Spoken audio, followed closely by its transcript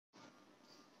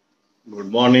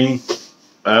Good morning.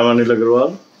 I am Anil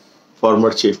Agarwal, former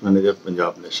Chief Manager,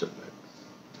 Punjab National Bank.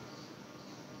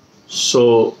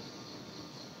 So,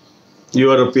 you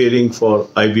are appearing for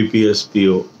IBPS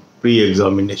PO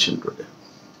pre-examination today.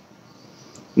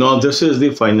 Now, this is the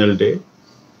final day.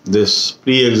 This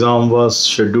pre-exam was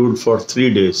scheduled for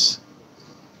 3 days.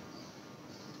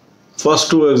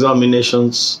 First two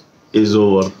examinations is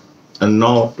over, and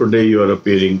now today you are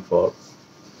appearing for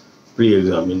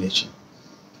pre-examination.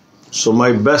 So,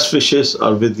 my best wishes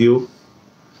are with you.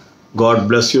 God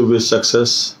bless you with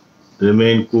success.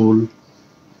 Remain cool.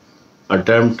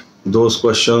 Attempt those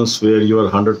questions where you are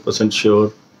 100%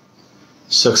 sure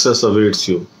success awaits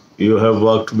you. You have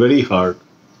worked very hard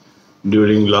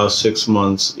during last 6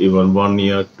 months, even 1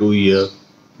 year, 2 year,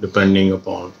 depending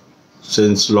upon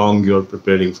since long you are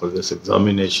preparing for this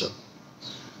examination.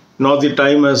 Now the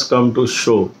time has come to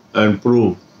show and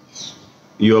prove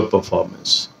your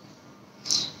performance.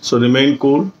 So remain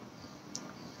cool.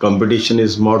 Competition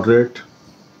is moderate.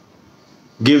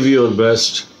 Give your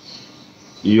best.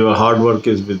 Your hard work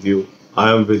is with you.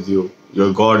 I am with you.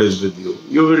 Your God is with you.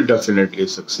 You will definitely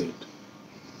succeed.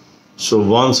 So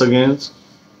once again,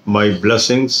 my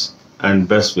blessings and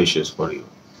best wishes for you.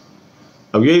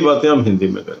 अब यही बातें हम हिंदी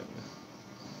में करेंगे.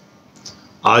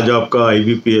 आज आपका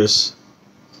IBPS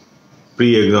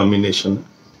pre examination है.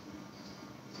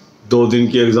 2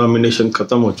 दिन की एग्जामिनेशन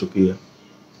खत्म हो चुकी है.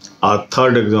 आज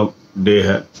 3rd एग्जाम डे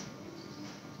है.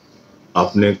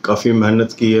 आपने काफ़ी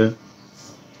मेहनत की है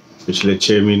पिछले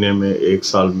 6 महीने में, 1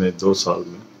 साल में, 2 साल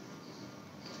में.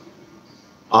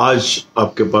 आज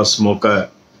आपके पास मौका है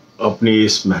अपनी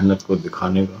इस मेहनत को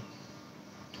दिखाने का.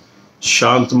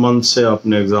 शांत मन से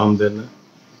आपने एग्ज़ाम देना है.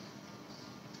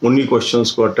 उन्हीं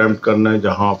क्वेश्चंस को अटेम्प्ट करना है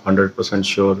जहां आप 100%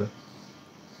 श्योर है.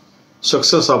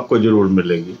 सक्सेस आपको ज़रूर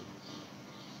मिलेगी.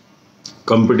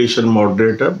 कंपटीशन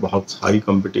मॉडरेट है, बहुत हाई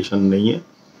कंपटीशन नहीं है.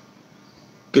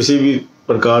 किसी भी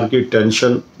प्रकार की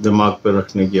टेंशन दिमाग पर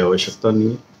रखने की आवश्यकता नहीं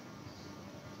है.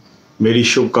 मेरी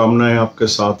शुभकामनाएं आपके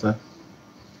साथ हैं.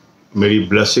 मेरी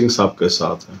ब्लेसिंग्स आपके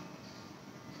साथ हैं.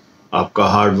 आपका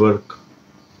हार्ड वर्क,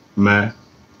 मैं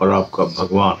और आपका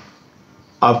भगवान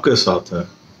आपके साथ है.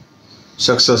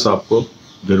 सक्सेस आपको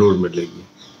जरूर मिलेगी.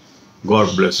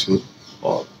 God bless you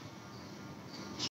all.